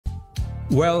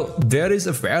Well, there is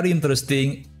a very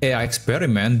interesting AI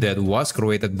experiment that was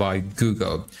created by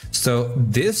Google. So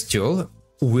this tool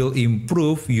will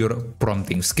improve your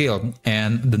prompting skill,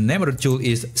 and the name of the tool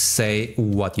is Say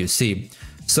What You See.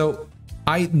 So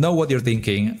I know what you're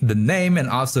thinking. The name and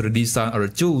also the design of the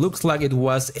tool looks like it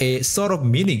was a sort of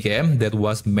mini game that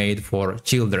was made for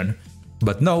children.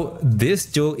 But no, this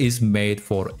tool is made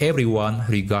for everyone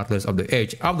regardless of the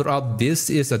age. After all,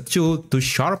 this is a tool to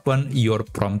sharpen your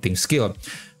prompting skill.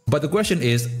 But the question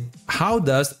is, how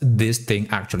does this thing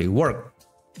actually work?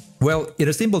 Well, in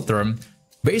a simple term,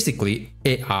 basically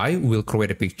AI will create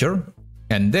a picture,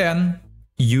 and then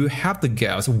you have to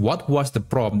guess what was the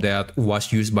prompt that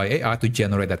was used by AI to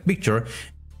generate that picture.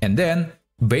 And then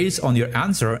based on your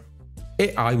answer,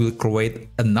 AI will create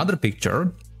another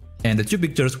picture, and the two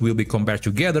pictures will be compared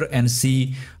together and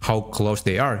see how close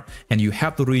they are. And you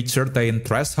have to reach certain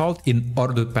threshold in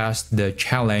order to pass the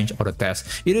challenge or the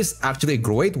test. It is actually a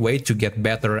great way to get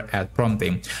better at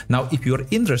prompting. Now, if you're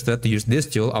interested to use this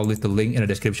tool, I'll leave the link in the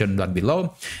description down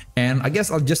below. And I guess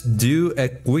I'll just do a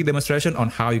quick demonstration on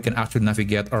how you can actually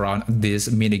navigate around this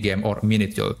mini game or mini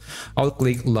tool. I'll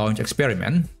click Launch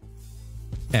Experiment,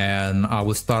 and I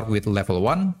will start with level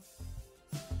 1.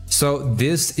 So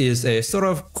this is a sort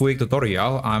of quick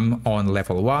tutorial. I'm on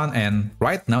level 1, and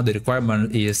right now the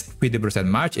requirement is 50%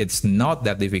 match. It's not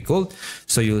that difficult.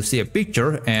 So you'll see a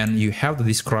picture and you have to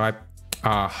describe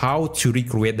how to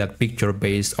recreate that picture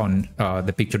based on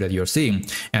the picture that you're seeing.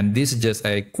 And this is just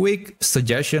a quick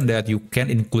suggestion that you can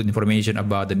include information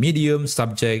about the medium,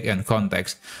 subject, and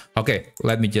context. Okay,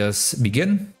 let me just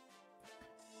begin.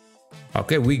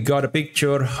 Okay, we got a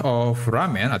picture of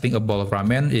ramen. I think a bowl of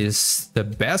ramen is the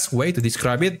best way to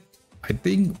describe it. I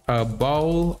think a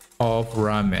bowl of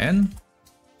ramen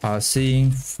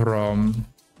seen from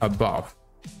above.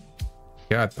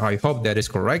 Yeah, I hope that is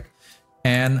correct.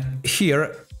 And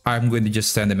here I'm going to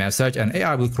just send a message, and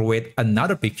AI will create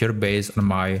another picture based on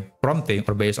my prompting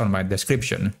or based on my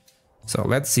description. So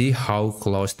let's see how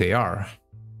close they are.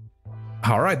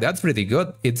 All right, that's pretty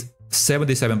good. It's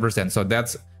 77%. So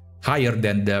that's higher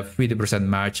than the 50%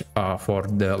 match for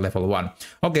the level 1.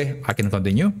 Okay, I can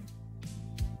continue.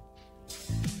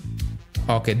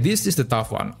 Okay, this is the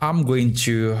tough one. I'm going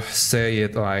to say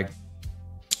it like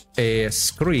a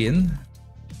screen,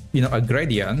 a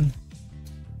gradient.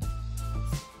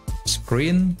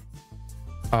 Screen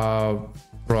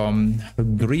from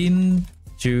green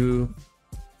to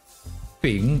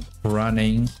pink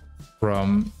running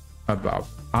from above.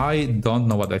 I don't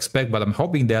know what to expect, but I'm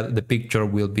hoping that the picture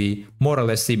will be more or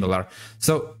less similar.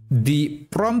 So the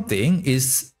prompting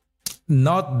is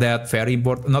not very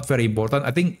important.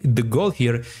 I think the goal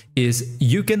here is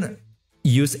you can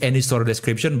use any sort of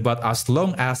description, but as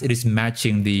long as it is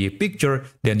matching the picture,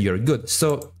 then you're good.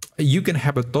 So you can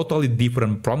have a totally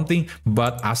different prompting,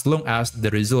 but as long as the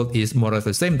result is more or less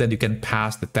the same, then you can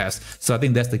pass the test. So I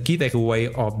think that's the key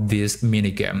takeaway of this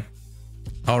mini game.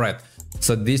 All right.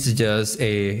 So this is just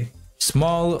a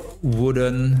small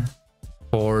wooden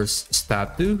horse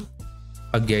statue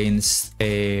against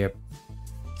I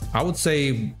would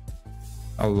say,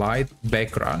 a light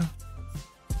background.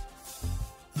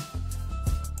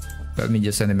 Let me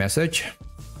just send a message.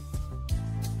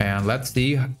 And let's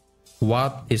see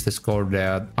what is the score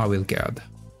that I will get.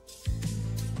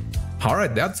 All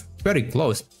right, that's very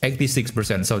close,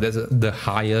 86%. So that's the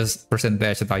highest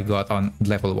percentage that I got on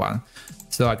level 1.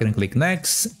 So I can click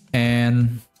next,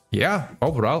 and yeah,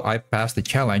 overall I passed the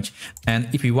challenge. And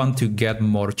if you want to get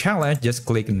more challenge, just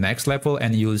click next level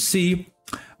and you'll see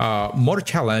more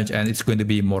challenge, and it's going to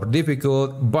be more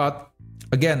difficult. But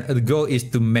again, the goal is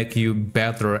to make you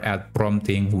better at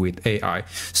prompting with AI.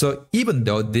 So even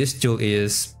though this tool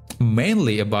is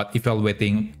mainly about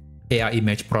evaluating AI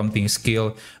image prompting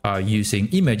skill using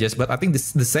images, but I think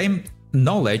the same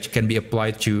knowledge can be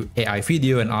applied to AI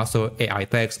video and also AI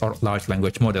text or large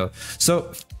language model.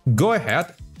 So go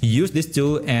ahead, use this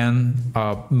tool and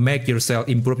make yourself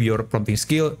improve your prompting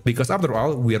skill, because after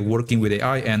all, we are working with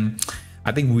AI, and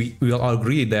I think we will all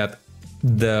agree that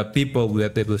the people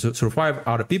that will survive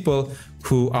are the people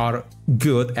who are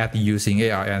good at using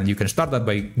AI, and you can start that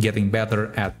by getting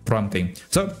better at prompting.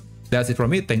 So that's it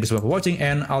from me. Thank you so much for watching,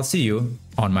 and I'll see you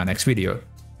on my next video.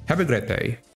 Have a great day.